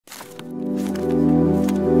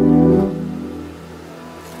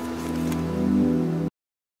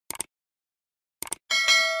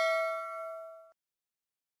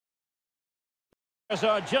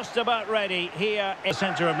Are just about ready here in the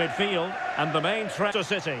centre of midfield, and the main threat to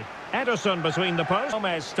City. Ederson between the posts.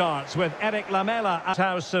 Gomez starts with Eric Lamela. That's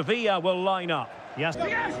how Sevilla will line up. Yes.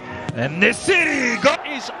 And the City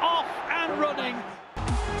is off and running.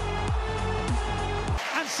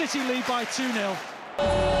 And City lead by 2-0.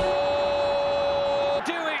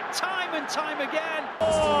 Do it time and time again.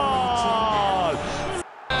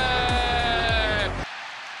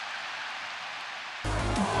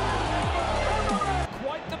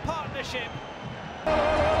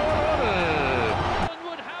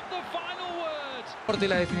 Would have the final word. Y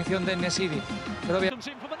la definición de Nesiri. Comes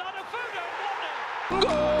in from another photo.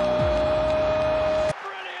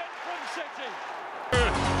 Brilliant from City.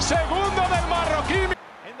 Segundo del marroquí.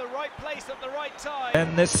 In the right place at the right time.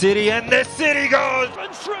 And the City goes.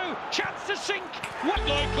 Runs through. Chance to sink. What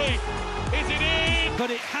likely? Is it in?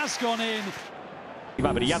 But it has gone in.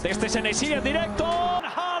 Va brillante. Este es Nesiri en directo.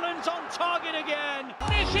 Haaland's on target again.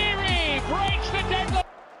 Nesiri breaks the deadlock.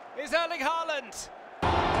 Is Erling Haaland.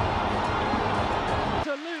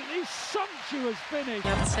 Absolutely sumptuous finish.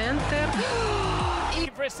 Center.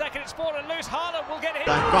 For a second, it's fallen loose. Haaland will get hit.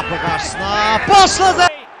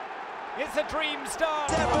 It's a dream start.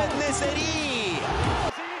 Nesiri.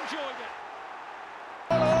 He enjoyed it.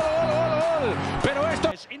 Pero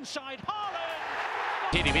esto It's inside Haaland.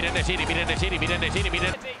 Miren Nesiri.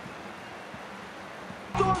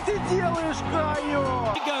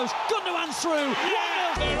 He goes, Gundogan's through.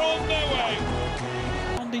 Yeah, they're on their way.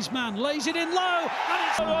 His man lays it in low, and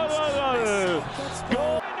it's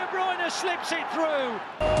goal. De Bruyne slips it through.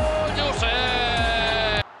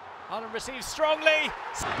 Haaland receives strongly.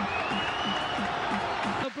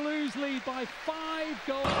 The Blues lead by 5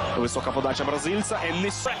 goals. Висока подача бразильця.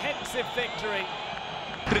 Comprehensive victory.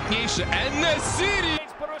 Тритнейший. Nesiri.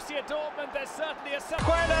 It's Borussia Dortmund. There's certainly a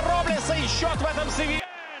Роблеса и счет в этом Sevilla.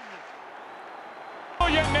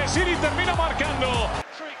 Oye, Nesiri termina marcando.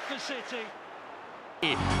 trick for City.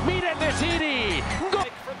 Miren Nesiri.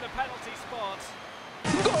 From the penalty spot.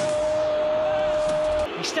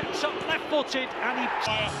 He steps up left-footed and he.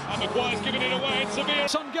 And Maguire's giving it away in Sevilla.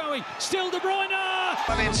 It's ongoing. Still De Bruyne.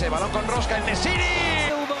 Valencia, balón con rosca en Nesiri.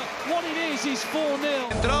 Silva. What it is 4-0.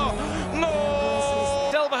 Entró. No.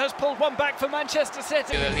 Silva has pulled one back for Manchester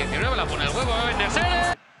City. El 19 la pone el huevo en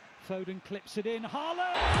Nesiri. Foden clips it in.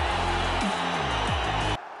 Haaland.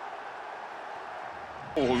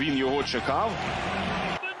 Він його чекав.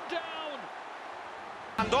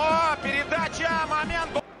 Передача,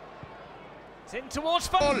 момент. It's in towards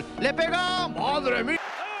Foden. Le pega. Madre mía.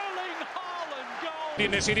 Erling Haaland goal. Y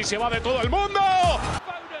Nesiri se va de todo el mundo.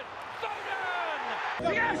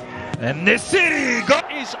 Foden. Yes. And Nesiri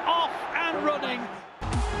Is off and running.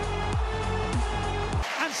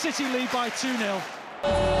 And City lead by 2-0.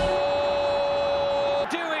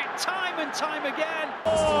 Do it time and time again.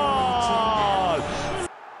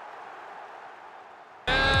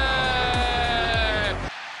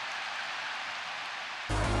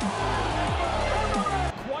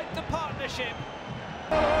 Quite the partnership.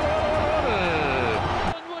 And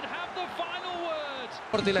would have the final word.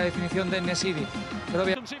 Y la definición de Nesiri.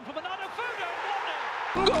 Comes in from another photo.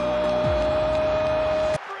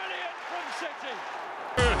 Brilliant from City.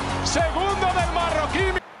 Segundo del marroquí.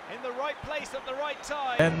 In the right place at the right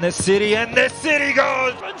time. And the City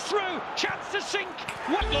goes. Runs through. Chance to sink.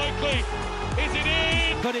 What likely? Is it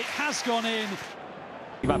in? But it has gone in.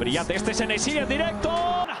 Va brillante. Este es Nesiri en directo.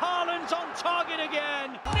 Haaland's on target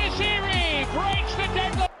again. Nesiri breaks the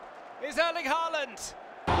deadlock. Is Erling Haaland.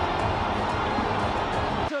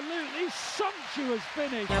 Absolutely sumptuous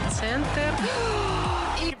finish. Center.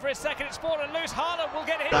 For a second, it's fallen loose. Haaland will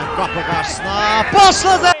get hit.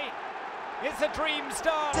 It's a dream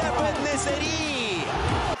start. Nesiri.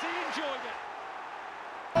 He enjoyed it.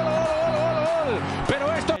 Pero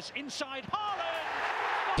esto. It's inside Haaland.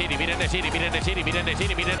 Miren Nesiri.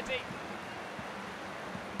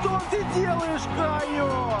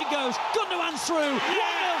 He goes, Gundogan's through.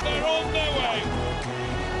 Yeah, they're on their way.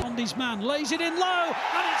 His man lays it in low,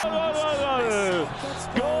 and it's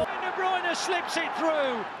goal. De Bruyne slips it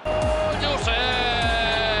through.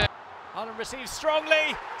 Haaland receives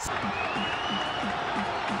strongly.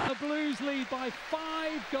 The Blues lead by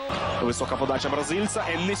 5 goals. Висока подача бразильця.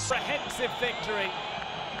 Comprehensive victory.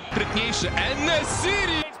 Тритнейший.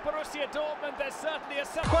 Nesiri. It's Borussia Dortmund. There's certainly a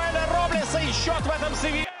Роблеса и счет в этом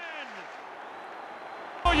Sevilla.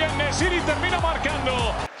 Oye, Nesiri termina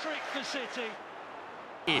marcando. trick for City.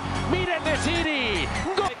 Miren Nesiri.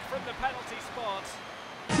 From the penalty spot.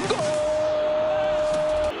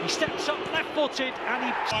 Gol. steps up left-footed and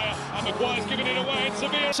he... And Maguire's giving it away in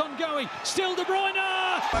Sevilla. It's ongoing. Still De Bruyne.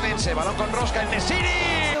 Vence, balón con rosca en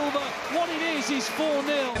Nesiri. What it is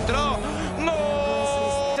 4-0. Entró.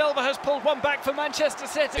 No. Silva has pulled one back for Manchester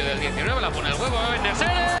City. Del 19 la pone el huevo en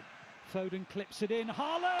Nesiri. Foden clips it in.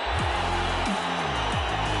 Haaland.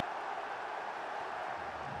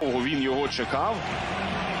 Він його чекав.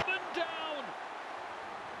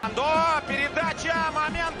 Down. Передача,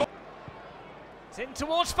 момент. It's in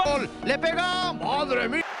towards Foden. Le pegó. Madre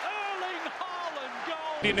mía. Erling Haaland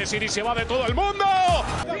goal. Y Nesiri se va de todo el mundo.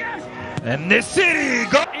 And Nesiri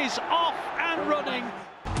go. Is off and running.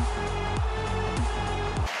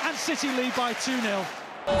 And City lead by 2-0.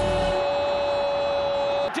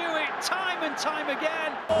 Do it time and time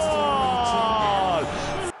again.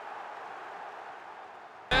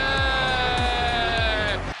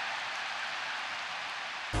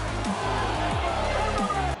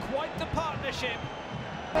 Quite the partnership.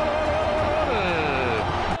 And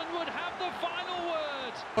would have the final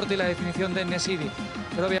word. Y la definición de Nesiri.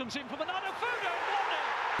 Pero bien. Comes in from another Foden.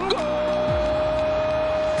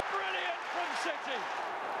 Brilliant from City.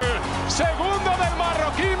 Segundo del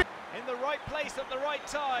marroquí. In the right place at the right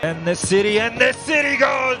time. And Nesiri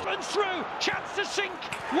goes. Runs through. Chance to sink.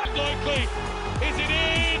 Likely. Is it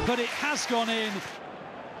in? But it has gone in.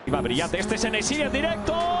 Va brillante, este es Nesiri en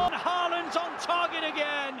directo. Haaland's on target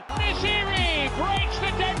again. Nesiri breaks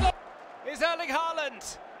the deadlock. Is Erling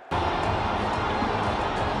Haaland.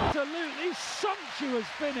 Absolutely sumptuous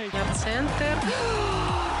finish. Center.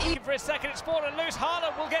 For a second, it's fallen loose.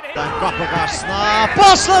 Haaland will get hit. Kapıgasına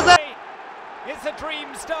pasladı. It's a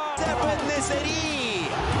dream start. Nesiri.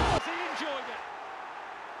 He enjoyed it.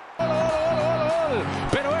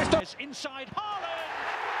 Pero esto. It's inside Haaland.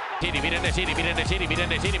 Miren Nesiri. He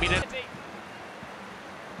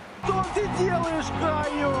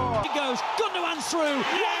goes. Gundogan's through.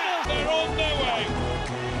 They're on their way.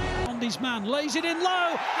 His man lays it in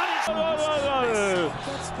low. And it's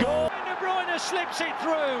goal. De Bruyne slips it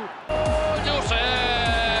through.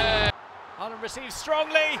 Haaland receives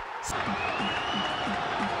strongly.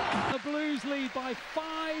 The Blues lead by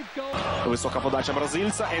 5 goals. Висока подача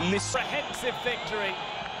бразильця. Comprehensive victory.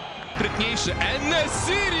 Тритніше.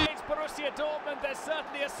 Nesiri. Against Borussia Dortmund, there's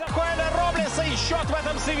certainly a... Robles и счет в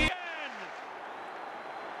этом Sevilla.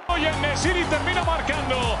 Oye, Nesiri termina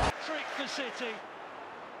marcando. Trick for City.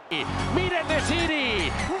 Miren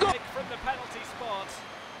Nesiri. From the penalty spot.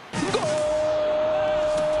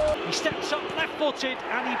 He steps up left-footed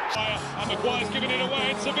and he... And Maguire's giving it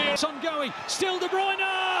away in Sevilla. It's ongoing. Still De Bruyne.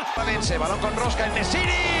 Vence, balón con rosca en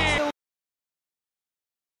Nesiri.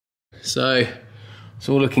 So, it's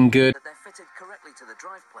all looking good. They're fitted correctly to the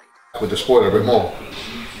drive plate. With the spoiler a bit more.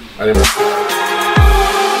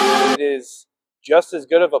 It is just as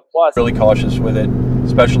good of a plus. Really cautious with it,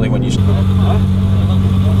 especially when you...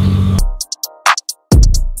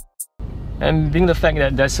 And being the fact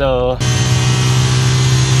that there's a